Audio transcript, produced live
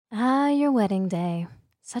your wedding day.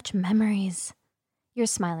 Such memories. Your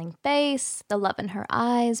smiling face, the love in her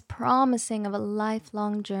eyes, promising of a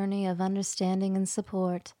lifelong journey of understanding and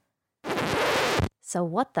support. So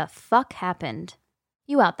what the fuck happened?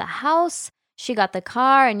 You out the house, she got the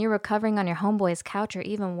car, and you're recovering on your homeboy's couch, or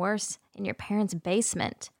even worse, in your parents'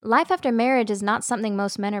 basement. Life after marriage is not something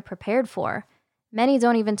most men are prepared for. Many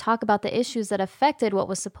don't even talk about the issues that affected what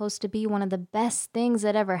was supposed to be one of the best things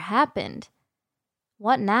that ever happened.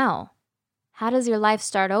 What now? How does your life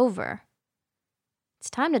start over? It's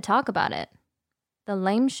time to talk about it. The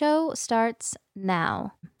Lame Show starts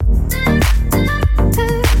now.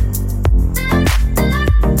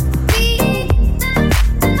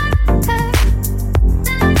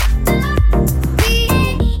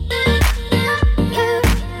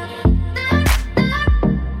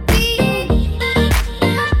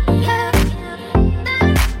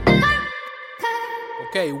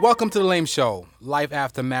 Okay, welcome to The Lame Show. Life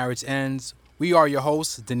after marriage ends. We are your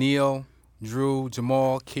hosts, Daniil, Drew,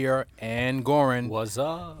 Jamal, Kier, and Goran. What's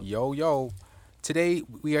up? Yo. Today,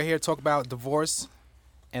 we are here to talk about divorce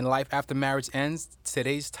and life after marriage ends.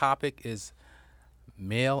 Today's topic is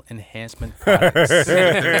male enhancement products.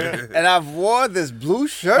 And I've worn this blue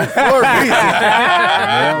shirt for a reason.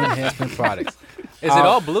 Male enhancement products. Is it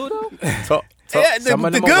all blue, though? Yeah,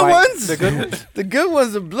 the good ones. The good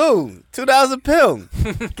ones are blue. $2 pill.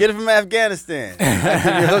 Get it from Afghanistan. I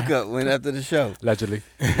did your hookup when after the show. Allegedly.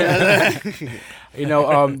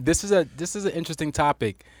 This is an interesting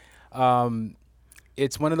topic.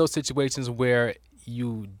 It's one of those situations where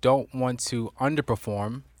you don't want to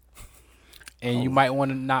underperform, and you might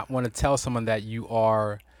not want to tell someone that you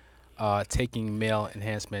are taking male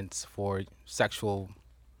enhancements for sexual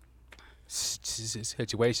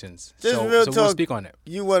situations. Just real talk, we'll speak on it.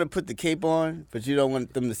 You want to put the cape on, but you don't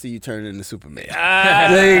want them to see you turn into Superman.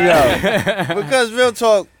 There you go. Because real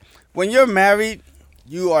talk, when you're married,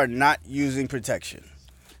 you are not using protection.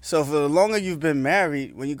 So for the longer you've been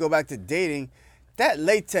married, when you go back to dating, that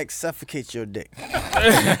latex suffocates your dick.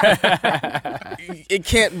 It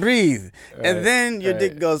can't breathe. Right, and then your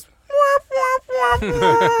dick goes...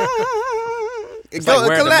 It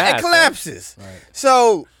collapses. Right.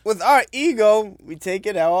 So with our ego, we take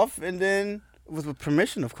it off, and then with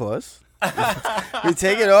permission, of course, we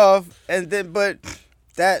take it off, and then but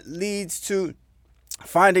that leads to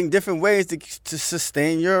finding different ways to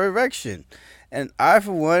sustain your erection. And I,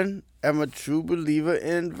 for one, am a true believer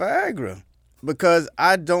in Viagra because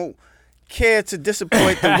I don't care to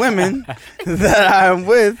disappoint the women that I'm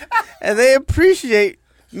with, and they appreciate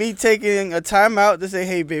me taking a time out to say,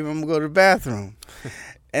 hey, baby, I'm going to go to the bathroom.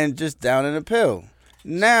 And just down in a pill.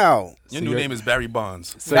 Now. Your new name is Barry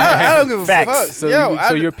Bonds. So I don't give a fuck. So,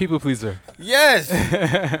 you're a people pleaser. Yes.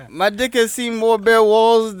 My dick has seen more bare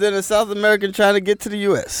walls than a South American trying to get to the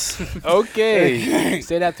U.S. Okay.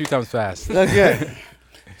 Say that 3 times fast. Okay.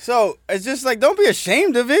 So it's just like, don't be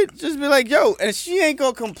ashamed of it. Just be like, yo, and she ain't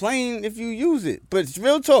going to complain if you use it. But it's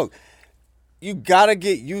real talk. You gotta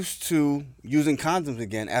get used to using condoms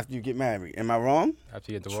again after you get married. Am I wrong?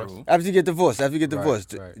 After you get divorced. True. After you get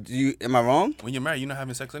divorced. Right. Am I wrong? When you're married, you're not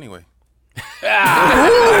having sex anyway. Who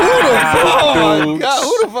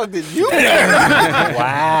the fuck did you?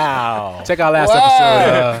 Wow. Check out last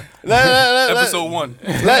episode. Episode 1.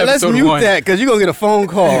 Let's mute that because you're gonna get a phone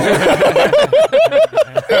call.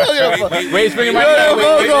 Wait, bring it right now.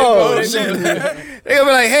 They're gonna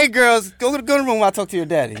be like, hey girls, go to the room while I talk to your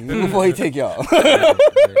daddy before he take y'all.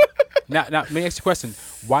 Now, let me ask you a question.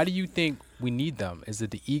 Why do you think we need them? Is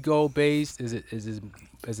it the ego based? Is it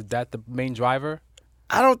that the main driver?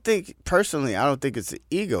 I don't think it's the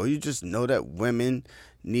ego. You just know that women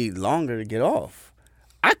need longer to get off.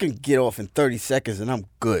 I can get off in 30 seconds and I'm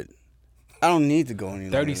good. I don't need to go any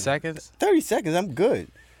longer. 30 seconds? 30 seconds, I'm good.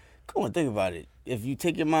 Come on, think about it. If you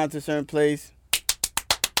take your mind to a certain place,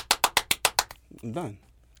 I'm done.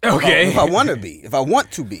 Okay. If I want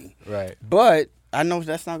to be. Right. But I know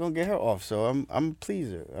that's not gonna get her off, so I'm a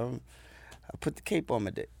pleaser. I put the cape on my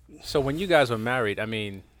dick. So when you guys were married, I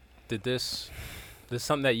mean, did this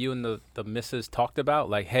something that you and the missus talked about?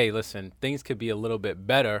 Like, hey, listen, things could be a little bit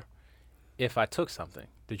better if I took something.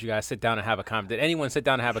 Did you guys sit down and have did anyone sit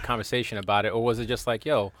down and have a conversation about it? Or was it just like,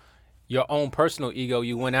 yo, your own personal ego,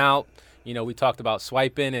 you went out, we talked about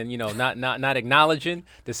swiping and, not acknowledging.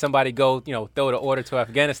 Did somebody go, throw the order to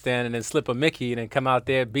Afghanistan and then slip a Mickey and then come out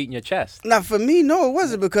there beating your chest? Now, for me, no, it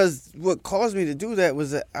wasn't, because what caused me to do that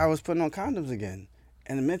was that I was putting on condoms again.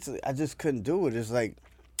 And mentally, I just couldn't do it. It's like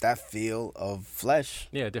that feel of flesh.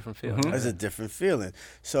 Yeah, different feeling. Mm-hmm. It's a different feeling.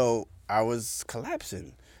 So I was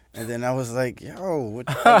collapsing. And then I was like, yo, what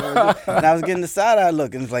the fuck? And I was getting the side eye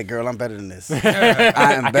look, and it's like, girl, I'm better than this.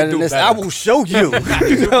 I am better than this. Better. I will show you.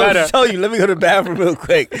 I will show you. Let me go to the bathroom real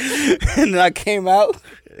quick. And then I came out,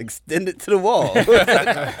 extended to the wall.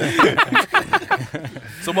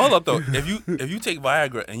 So hold up though. If you take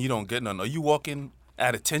Viagra and you don't get none, are you walking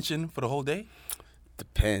at attention for the whole day?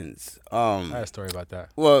 Depends. I had a story about that.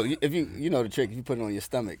 Well, if you know the trick, if you put it on your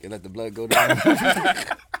stomach and let the blood go down,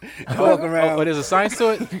 walk around. Oh, there's a science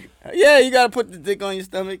to it? Yeah, you gotta put the dick on your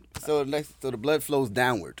stomach so the blood flows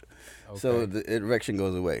downward, so the erection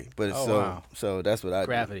goes away. But it's so that's what I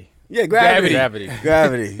Gravity. do. Yeah, gravity.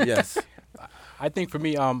 Gravity. Yes. I think for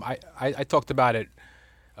me, I talked about it.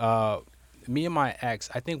 Me and my ex,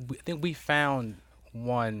 I think we found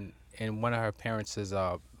one in one of her parents'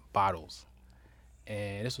 bottles.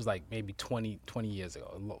 And this was like maybe 20 years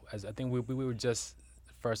ago. I think we were just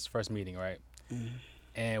first meeting, right? Mm-hmm.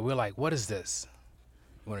 And we're like, what is this?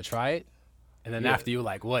 You want to try it? And then after you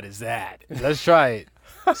like, what is that? Let's try it.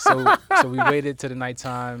 So we waited till the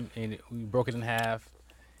nighttime and we broke it in half.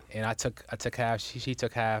 And I took half, she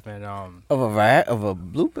took half, and of a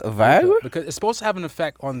Viagra? Because it's supposed to have an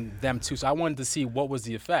effect on them too. So I wanted to see what was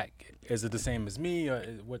the effect. Is it the same as me, or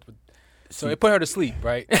what? So it put her to sleep,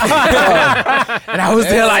 right? And I was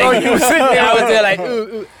there like, ooh,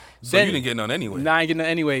 ooh. So you didn't get none anyway. Nah, I didn't get none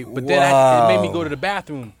anyway. But then it made me go to the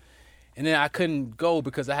bathroom, and then I couldn't go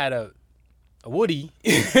because I had a woody.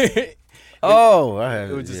 It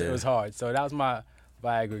was hard. So that was my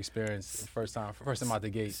Viagra experience first time out the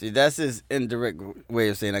gate. See, that's his indirect way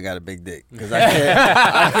of saying I got a big dick, because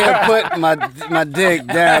I can't put my dick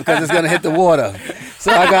down because it's gonna hit the water.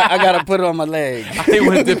 So I gotta put it on my leg. I didn't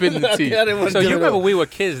want to dip it in the tea. So you remember when we were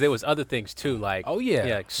kids, there was other things too, like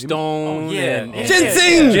like stone, and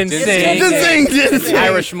ginseng,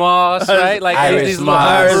 Irish moss, right? Like Irish these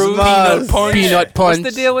moss, peanut punch.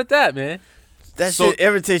 What's the deal with that, man? That shit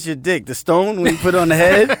irritates your dick. The stone when you put it on the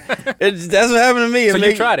head. That's what happened to me. So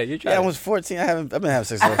you tried it. Yeah, I was 14. I've been having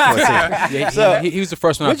sex when I was 14. He was the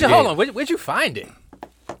first one. Hold on. Where'd you find it?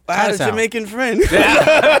 I had a Jamaican friend.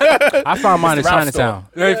 I found mine in Chinatown.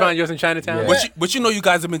 You find yours in Chinatown? Yeah. But you know you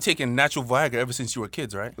guys have been taking natural Viagra ever since you were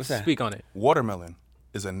kids, right? What's that? Speak on it. Watermelon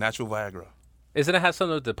is a natural Viagra. Isn't it have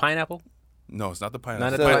something with the pineapple? No, it's not the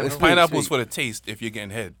pineapple. Not the Pineapple's for the taste if you're getting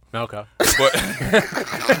head. Okay. But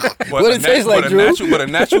what it tastes like, Drew? But a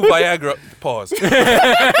natural Viagra, pause.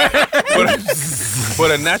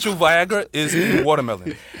 but a natural Viagra is in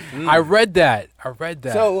watermelon. I read that.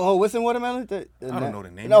 So, what's in watermelon? I don't know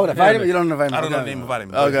the name. No, the vitamin. You don't know the vitamin. I don't know the name of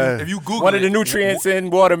vitamin. Okay. If you Google one of the nutrients in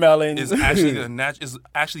watermelon is actually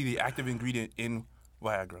the active ingredient in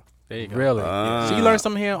Viagra. There you go. Really? So you learned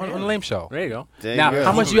something here on the Lame Show. There you go. Now,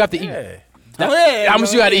 how much do you have to eat? Yeah. How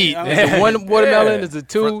much you got to eat? Is it one watermelon? Is it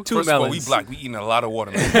two? First of all, we black. We eating a lot of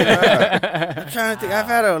watermelon. I'm trying to think. I've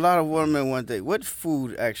had a lot of watermelon one day. What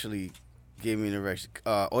food actually gave me an erection?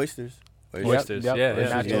 Oysters. Oysters. Yep.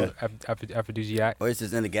 Yeah. Natural aphrodisiac.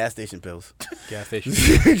 Oysters and the gas station pills. Gas station.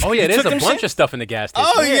 Oh yeah, there's a bunch of stuff in the gas station.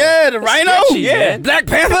 Oh yeah, the Rhino. Stretchy, man. Black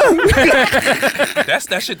Panther. That's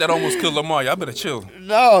that shit that almost killed Lamar. Y'all better chill.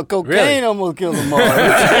 No, cocaine Really? almost killed them all.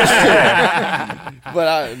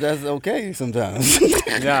 But that's okay sometimes.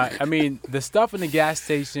 Yeah, I mean the stuff in the gas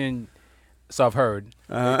station. So I've heard.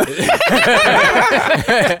 So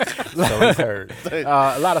we've heard.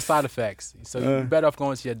 A lot of side effects. So you're better off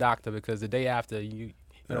going to your doctor because the day after you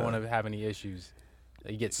don't want to have any issues.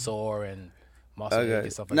 You get sore and muscle ache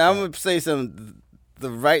and stuff like Now that. I'm gonna say something. The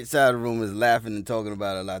right side of the room is laughing and talking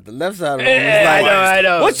about it a lot. The left side of the room is like, I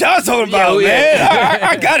know. what y'all talking about, man?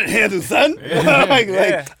 I got it handled, son.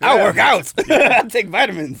 I work out. I take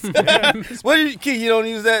vitamins. What do you, Key? You don't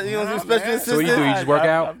use that? You don't use special assistance? So what you do? You just work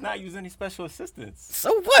out? I've not used any special assistance.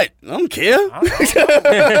 So what? I don't care.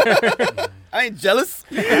 I ain't jealous.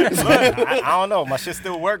 I don't know. My shit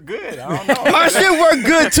still work good. I don't know. My shit work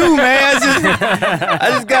good too, man. I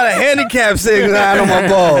just got a handicap sign on my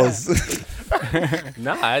balls.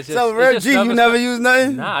 Nah, it's just. So, Rev G, you never use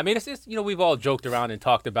nothing? Nah, I mean it's just we've all joked around and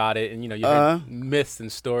talked about it, and you heard myths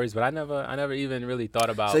and stories, but I never even really thought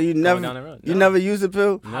about. So you going never down the road. you never used a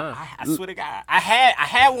pill? No. I swear to God, I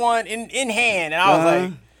had one in hand, and I was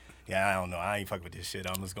like, yeah, I don't know. I ain't fucking with this shit.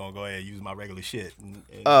 I'm just gonna go ahead and use my regular shit.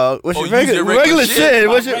 What's your use your regular shit?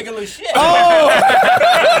 What's your regular shit?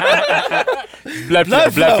 Blood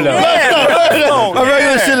flow. Yeah, my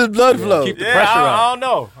regular shit is blood flow. Keep the pressure up. I don't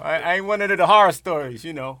know. I ain't one of the horror stories,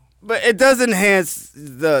 But it does enhance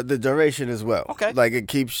the duration as well. Okay. Like it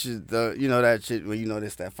keeps that shit when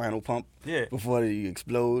that's that final pump. Yeah. Before you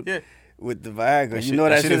explode. Yeah. with the Viagra, That you know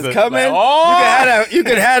that shit shit is is a- coming. like, oh! You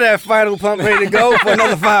could have that final pump ready to go for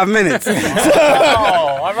another 5 minutes.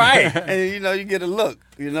 Oh, all right. And you get a look.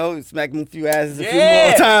 Smack them a few asses a few Yeah.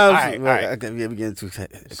 more times. All right, all right. Okay, we're getting too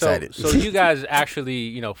excited. So you guys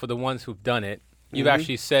actually, for the ones who've done it, you've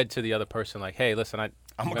actually said to the other person, like, hey, listen,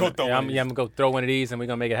 I'm gonna go throw one of these. I'm gonna go throw one of these and we're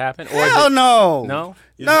gonna make it happen? Or Hell no. No?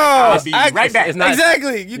 No. I'll be right back. It's not-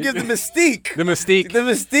 Exactly. You get the mystique. The mystique. The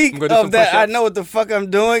mystique I'm gonna do some of that, I push-ups. know what the fuck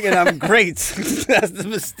I'm doing and I'm great. That's the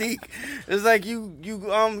mystique. It's like you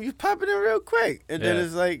pop it in real quick, and then Yeah.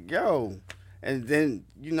 it's like, yo, and then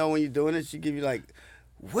when you're doing it, she give you like,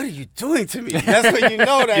 what are you doing to me? That's when you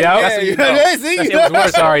know that. Yeah, yeah, that's when you you know. know. See, It was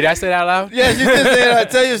worse. Sorry, did I say that out loud? Yes, you just said I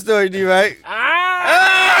tell your story, D. Right?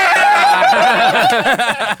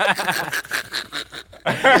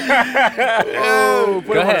 Oh,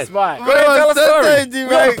 put Go him on the ahead. spot. Tell a story. D.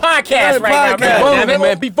 We're on a podcast right now, Be man. vulnerable,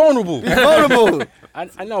 man. Be vulnerable. Be vulnerable.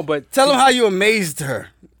 I know, but Tell them how you amazed her.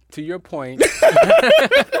 to your point,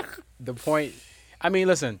 the point. I mean,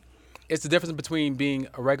 listen, it's the difference between being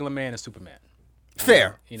a regular man and Superman.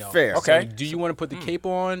 Fair. Fair. Okay. So do you want to put the cape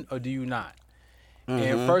on or do you not?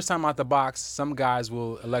 And first time out the box, some guys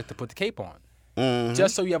will elect to put the cape on,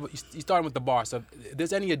 just so you starting with the bar. So if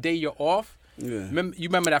there's any a day you're off, you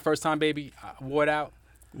remember that first time, baby, I wore it out.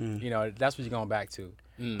 That's what you're going back to.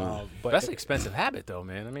 But That's an expensive habit, though,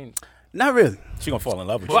 man. I mean, Not really. She gonna fall in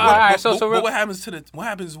love with Well, you. all right, But so what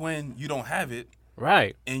happens when you don't have it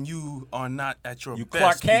right. and you are not at your You best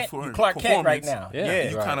Clark Kent. before You Clark Kent right performance? now. Yeah.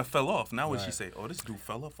 You Right. kind of fell off. Now when she say, "Oh, this dude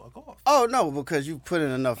fell off," fuck off. Oh no, because you put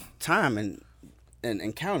in enough time and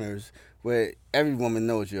encounters where every woman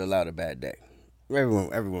knows you're allowed a bad day. Every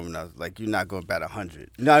woman knows. Like you're not going about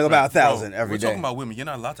 100. You're not going about 1,000 every We're day. talking about women. You're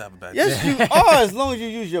not allowed to have a bad Yes, day. you are. As long as you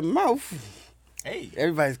use your mouth. Hey.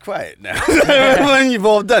 Everybody's quiet now. When you've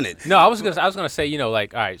all done it. No, I was gonna say,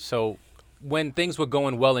 like, all right, so when things were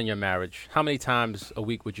going well in your marriage, how many times a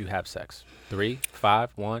week would you have sex? 3, 5,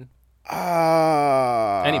 1?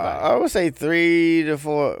 Anybody. I would say 3 to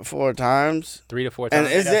 4 times. 3 to 4 And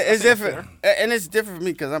times. it's different. And it's different for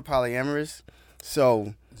me because I'm polyamorous.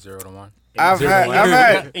 So 0 to 1. I've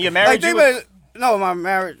had. In your marriage, Like, you was- no, my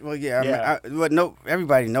marriage. Well, yeah. Yeah. But no,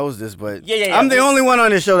 everybody knows this, but Yeah. I'm the only one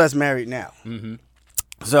on this show that's married now. Mm-hmm.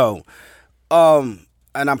 So,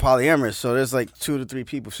 and I'm polyamorous, so there's like 2 to 3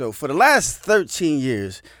 people. So for the last 13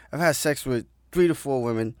 years, I've had sex with 3 to 4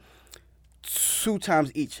 women, 2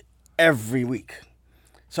 times each every week.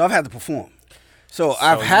 So I've had to perform. So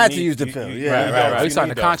I've you had to need- use the you- pill. you- Yeah, right. We You signed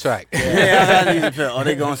need the those. contract. Yeah, I've had to use the pill. Or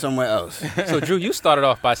they going somewhere else. So, Drew, you started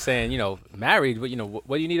off by saying, married, but,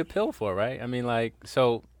 what do you need a pill for, right? I mean, like,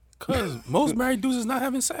 so. Because most married dudes is not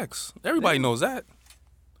having sex. Everybody knows that.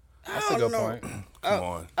 That's a good point. Come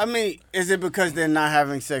on. I mean, is it because they're not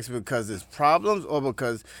having sex because there's problems, or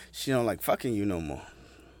because she don't like fucking you no more?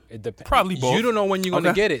 It depends. Probably both. You don't know when you're gonna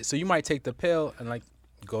Okay. get it, so you might take the pill and like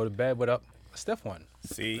go to bed with a stiff one.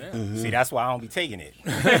 See, that's why I don't be taking it.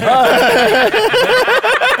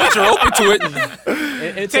 But you're open to it.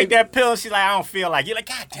 And Take that pill, and she's like, I don't feel like. You're like,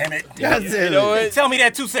 God damn it. God damn You know it. what? Tell me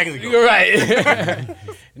that 2 seconds ago. You're right.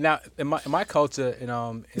 Now, in my culture, in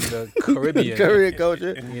the Caribbean, Korean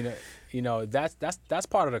culture. that's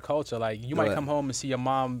part of the culture. Like you might Right. come home and see your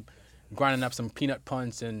mom grinding up some peanut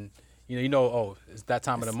punch, and oh, it's that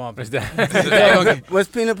time of the month. What's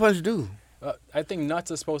peanut punch do? I think nuts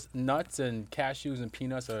and cashews and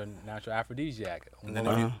peanuts are a natural aphrodisiac. And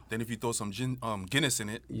then, if you throw some Guinness in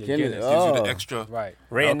it, Yeah, Guinness. Guinness. gives you Oh. the extra. Right.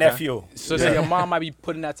 Ray and nephew. So your mom might be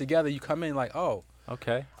putting that together. You come in like, oh,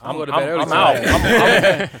 Okay. I'm going to bed early I'm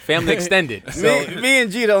tonight. out. Family extended. Me and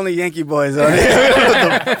G the only Yankee boys on here.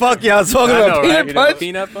 What the fuck y'all talking I about? know, right? Peanut punch?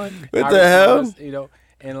 Peanut punch? What I the hell? was,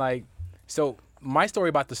 and like, so my story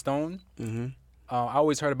about the stone, I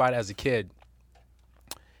always heard about it as a kid,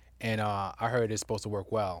 and I heard it's supposed to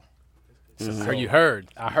work well. So you heard.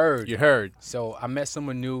 I heard. You heard. So I met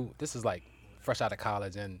someone new. This is like fresh out of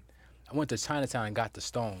college, and I went to Chinatown and got the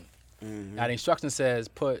stone. Now the instruction says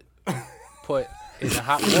put in the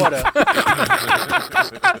hot water,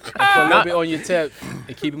 and put a little bit on your tip,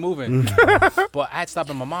 and keep it moving. But I had to stop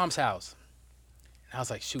at my mom's house. And I was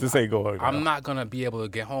like, shoot, Just say go ahead. I'm not gonna be able to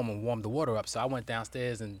get home and warm the water up. So I went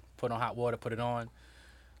downstairs and put on hot water, put it on.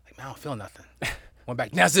 Like, man, I don't feel nothing. Went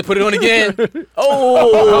back downstairs, put it on again.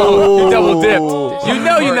 Oh, you double dipped. You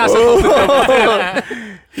know you're not supposed to double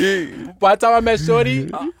dip. By the time I met Shorty,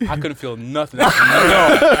 I couldn't feel nothing. No.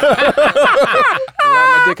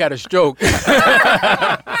 My dick had a stroke.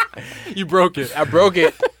 You broke it. I broke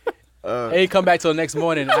it. It ain't come back till the next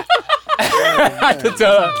morning. I had to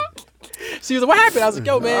tell her. She was like, what happened? I was like,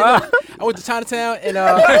 yo, man, I went to Chinatown and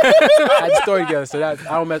had the story together. So that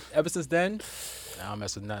I don't mess. Ever since then, I don't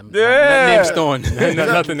mess with nothing. Name Stone.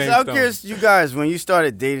 Nothing named So I'm Stone. curious, you guys, when you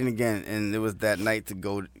started dating again, and it was that night to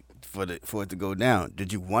go for it to go down,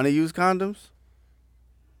 did you want to use condoms?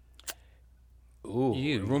 Ooh,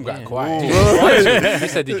 You, the room yeah. got quiet. Did you want to? He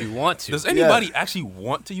said, "Did you want to?" Does anybody actually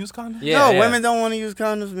want to use condoms? Yeah, No, women don't want to use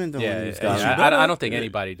condoms. Men don't want to use condoms. I don't think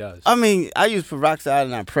anybody does. I mean, I use peroxide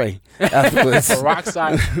and I pray afterwards.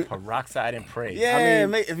 Peroxide. Peroxide and pray. Yeah,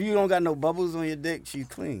 if you don't got no bubbles on your dick, she's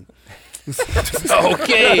clean.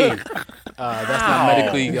 Okay. That's not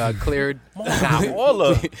medically cleared. Now, all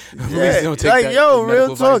of Yeah, don't take like that yo, medical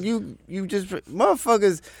real talk. advice. You just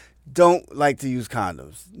motherfuckers don't like to use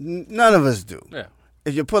condoms. None of us do. Yeah.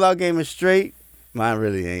 If your pull-out game is straight, mine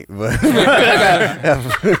really ain't. But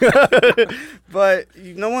but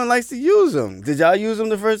no one likes to use them. Did y'all use them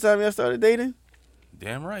the first time y'all started dating?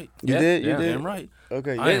 Damn right. You Yeah, did. You yeah. did. Damn right.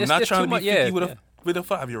 Okay. I am it's not just trying too to much- be 50 yeah, with a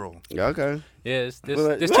 5-year-old. Yeah, okay. Yeah, there's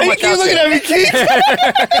Why too you much keep out looking there. at me, Keith?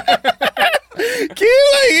 Can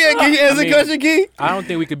you answer the question, Keith? I don't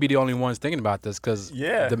think we could be the only ones thinking about this because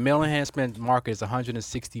Yeah. the male enhancement market is a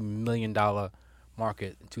 $160 million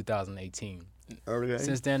market in 2018. Okay.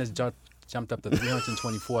 Since then, it's jumped up to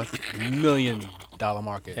 $324 million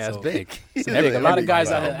market. Yeah, it's so big. It's big. A lot of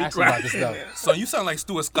guys out here asking about this stuff. So you sound like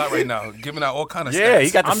Stuart Scott right now, giving out all kind of Yeah, stats.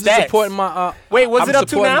 he got the I'm stats. just supporting my. Wait, was I'm it up to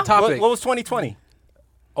supporting now? the topic. What was 2020?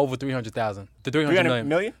 Over 300,000. The 300 300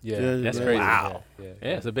 million? Yeah, Yeah, That's yeah. crazy. Wow. Yeah. Yeah,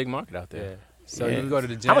 it's a big market out there. So Yeah. you go to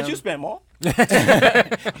the gym. How much you spent, Maul? Actually,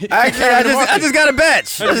 I just got a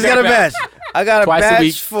batch. I just got a batch. I got a Twice a batch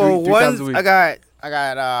week, for three times a one. week. I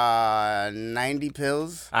got 90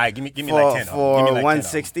 pills. All right, give me For- like 10 of them. for Give me like 10 of them.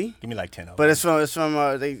 160. Give me like 10 of them. But it's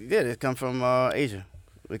from they come from Asia.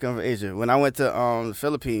 They come from Asia. When I went to the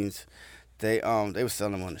Philippines, they were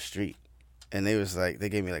selling them on the street, and they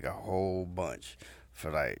gave me like a whole bunch for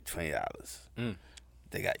like $20. Mm.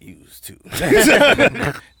 They got used too.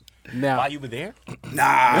 Now, While you were there?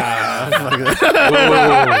 Nah,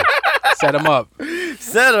 whoa. Set them up.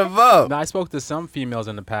 set them up. Now, I spoke to some females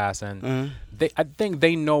in the past, and Mhm. I think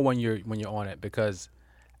they know when you're on it because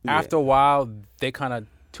Yeah. after a while they kind of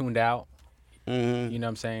tuned out. Mhm. You know what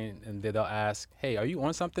I'm saying? And they'll ask, "Hey, are you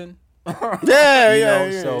on something?" Yeah, You yeah, know,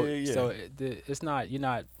 yeah, so yeah, yeah. so it's not you're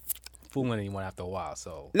not fooling anyone after a while.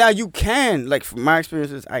 So Now you can, like from my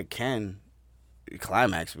experiences, I can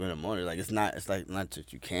climax when I'm on it. Like it's not not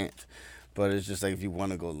that you can't, but it's just like if you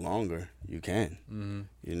want to go longer, you can. mm-hmm.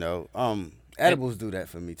 You know, edibles do that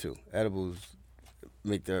for me too. Edibles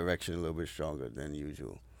make the erection a little bit stronger than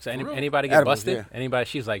usual. So anybody get Edibles, busted? yeah. Anybody?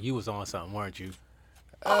 She's like, you was on something, weren't you?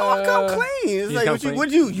 Oh, I come clean. It's you like, come what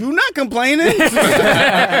clean? you not complaining? It's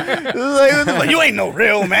like, you ain't no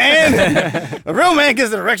real man. A real man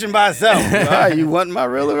gets an erection by himself. All right, you want my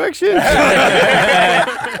real erection?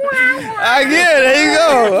 I get it. There you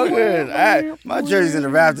go. Okay. My jersey's in the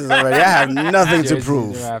rafters already. I have nothing to Jersey's in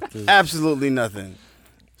prove. the rafters. Absolutely nothing.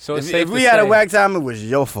 So it's If safe we to had a say- whack time, it was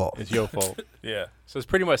your fault. It's your fault. Yeah. So it's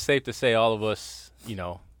pretty much safe to say all of us,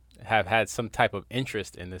 have had some type of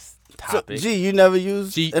interest in this So, topic. G, you never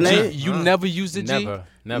used G, an A? you never used it, G? Never.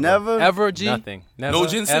 Never? Ever, G? Nothing. Never. No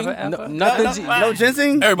ginseng? Ever. No, nothing, G. No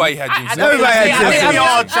ginseng? Everybody had ginseng. Everybody had I think ginseng. we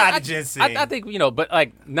all tried the ginseng. I think but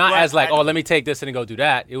like not Well, as like let me take this and then go do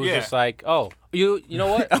that. It was Yeah. just like you know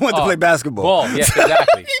what? I went to play basketball. Ball, yes,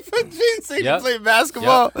 exactly. He put ginseng Yep. to play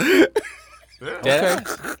basketball. Yeah.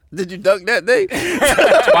 Did you dunk that day?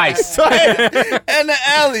 Twice. And the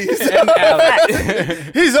alleys.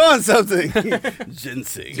 He's on something.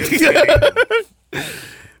 Ginseng.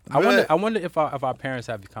 I wonder if our parents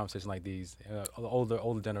have conversations like these,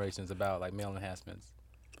 older generations about like male enhancements.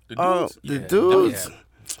 The Oh, dudes. the Yeah. dudes.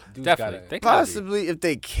 Dudes Definitely. gotta- They gotta be. Possibly if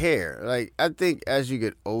they care. Like I think as you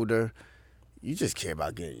get older, you just care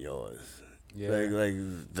about getting yours. Yeah. Like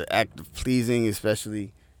the act of pleasing,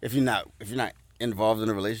 especially if you're not involved in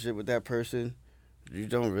a relationship with that person, you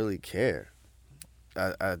don't really care.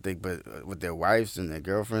 I think, but with their wives and their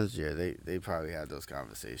girlfriends, yeah, they probably have those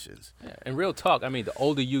conversations. Yeah. And real talk, I mean, the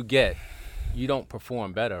older you get, you don't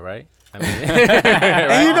perform better, right? I mean,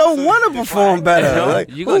 And you don't want to perform better. Like,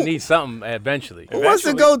 you're gonna who- need something eventually. Who wants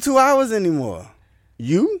to go 2 hours anymore?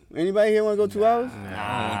 You? Anybody here want to go 2 hours?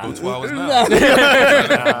 I don't go 2 hours now.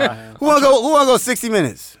 Who want to go 60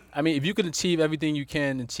 minutes? I mean, if you could achieve everything you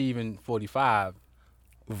can achieve in 45,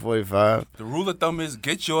 45. The rule of thumb is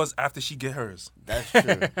get yours after she get hers. That's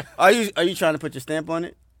true. Are you trying to put your stamp on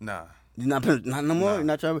it? Nah. You're not no more. No. You're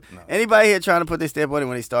not trying. No. Anybody here trying to put their stamp on it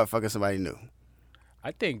when they start fucking somebody new?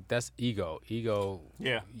 I think that's ego. Ego.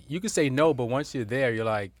 Yeah. You can say no, but once you're there, you're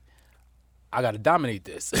like, I got to dominate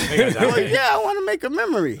this. Well, yeah, I want to make a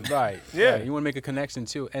memory. Right. Yeah. Right. You want to make a connection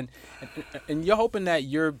too, and you're hoping that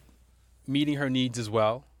you're meeting her needs as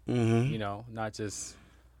well. Mm-hmm. You know, not just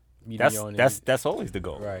meeting your own needs. That's always the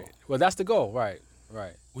goal. Right. Well, that's the goal. Right.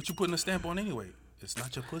 Right. What you putting a stamp on anyway? It's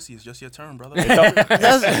not your pussy. It's just your turn, brother.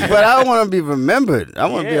 But I want to be remembered. I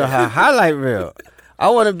want to be a highlight reel. I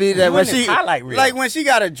want to be that when she highlight reel. like when she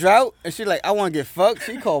got a drought and she like I want to get fucked.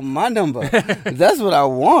 She called my number. That's what I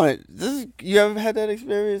want. You ever had that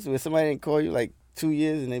experience where somebody didn't call you like 2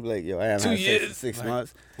 years and they be like, "Yo, I haven't had sex in 6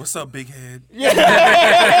 months." What's up, big head?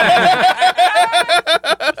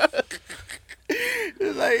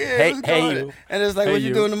 It's like, yeah, Hey, what's hey going you. on? And it's like, Hey what you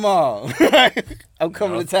you. doing tomorrow? I'm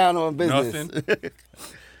coming to town on business. Nothing.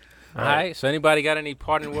 All right. So anybody got any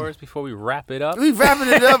parting words before we wrap it up? We wrapping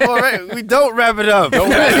it up already. We don't wrap it up. Don't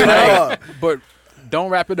wrap it up. But don't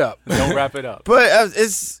wrap it up. Don't wrap it up. But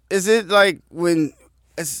is it like when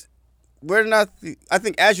we're not? I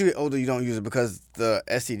think as you get older, you don't use it because the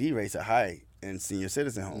STD rates are high in senior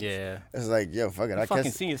citizen homes. Yeah. It's like, yo, fuck it. I Fucking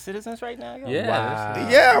guess. senior citizens right now. Yo. Yeah. Wow.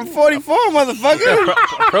 Yeah, I'm 44, motherfucker.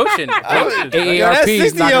 Approaching. Yo, that AARP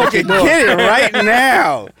is 60-year-old knocking can at the door. get it right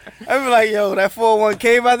now. I be like, yo, that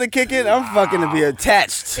 401k about to kick in. I'm fucking to be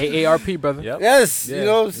attached. AARP, brother. Yep. Yes, Yeah. you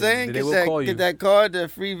know what I'm saying? They will call you. Get that card,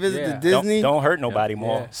 that free visit Yeah. to Disney. Don't hurt nobody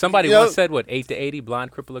more. Yeah. Somebody You know- once said, what, 8 to 80,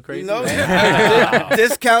 blind, cripple, or crazy? You know,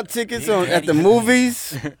 discount tickets at the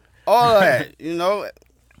movies, all of that. You know,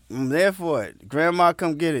 I'm there for it. Grandma,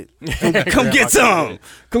 come get it. Come get some.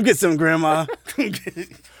 Come get some, Grandma. Come get it.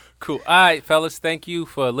 Cool. All right, fellas. Thank you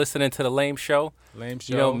for listening to The Lame Show. Lame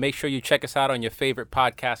show. You know, make sure you check us out on your favorite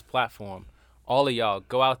podcast platform. All of y'all,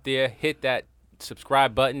 go out there, hit that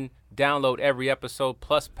subscribe button, download every episode,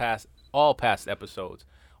 plus all past episodes.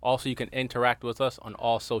 Also, you can interact with us on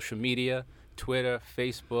all social media, Twitter,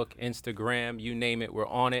 Facebook, Instagram, you name it, we're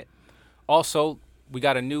on it. Also, we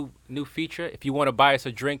got a new feature. If you want to buy us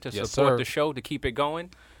a drink to Yes, support sir. the show, to keep it going,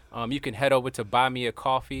 you can head over to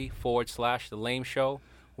buymeacoffee.com/The Lame Show,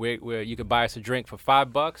 where you can buy us a drink for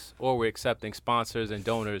 $5, or we're accepting sponsors and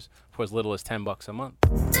donors for as little as $10 a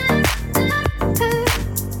month.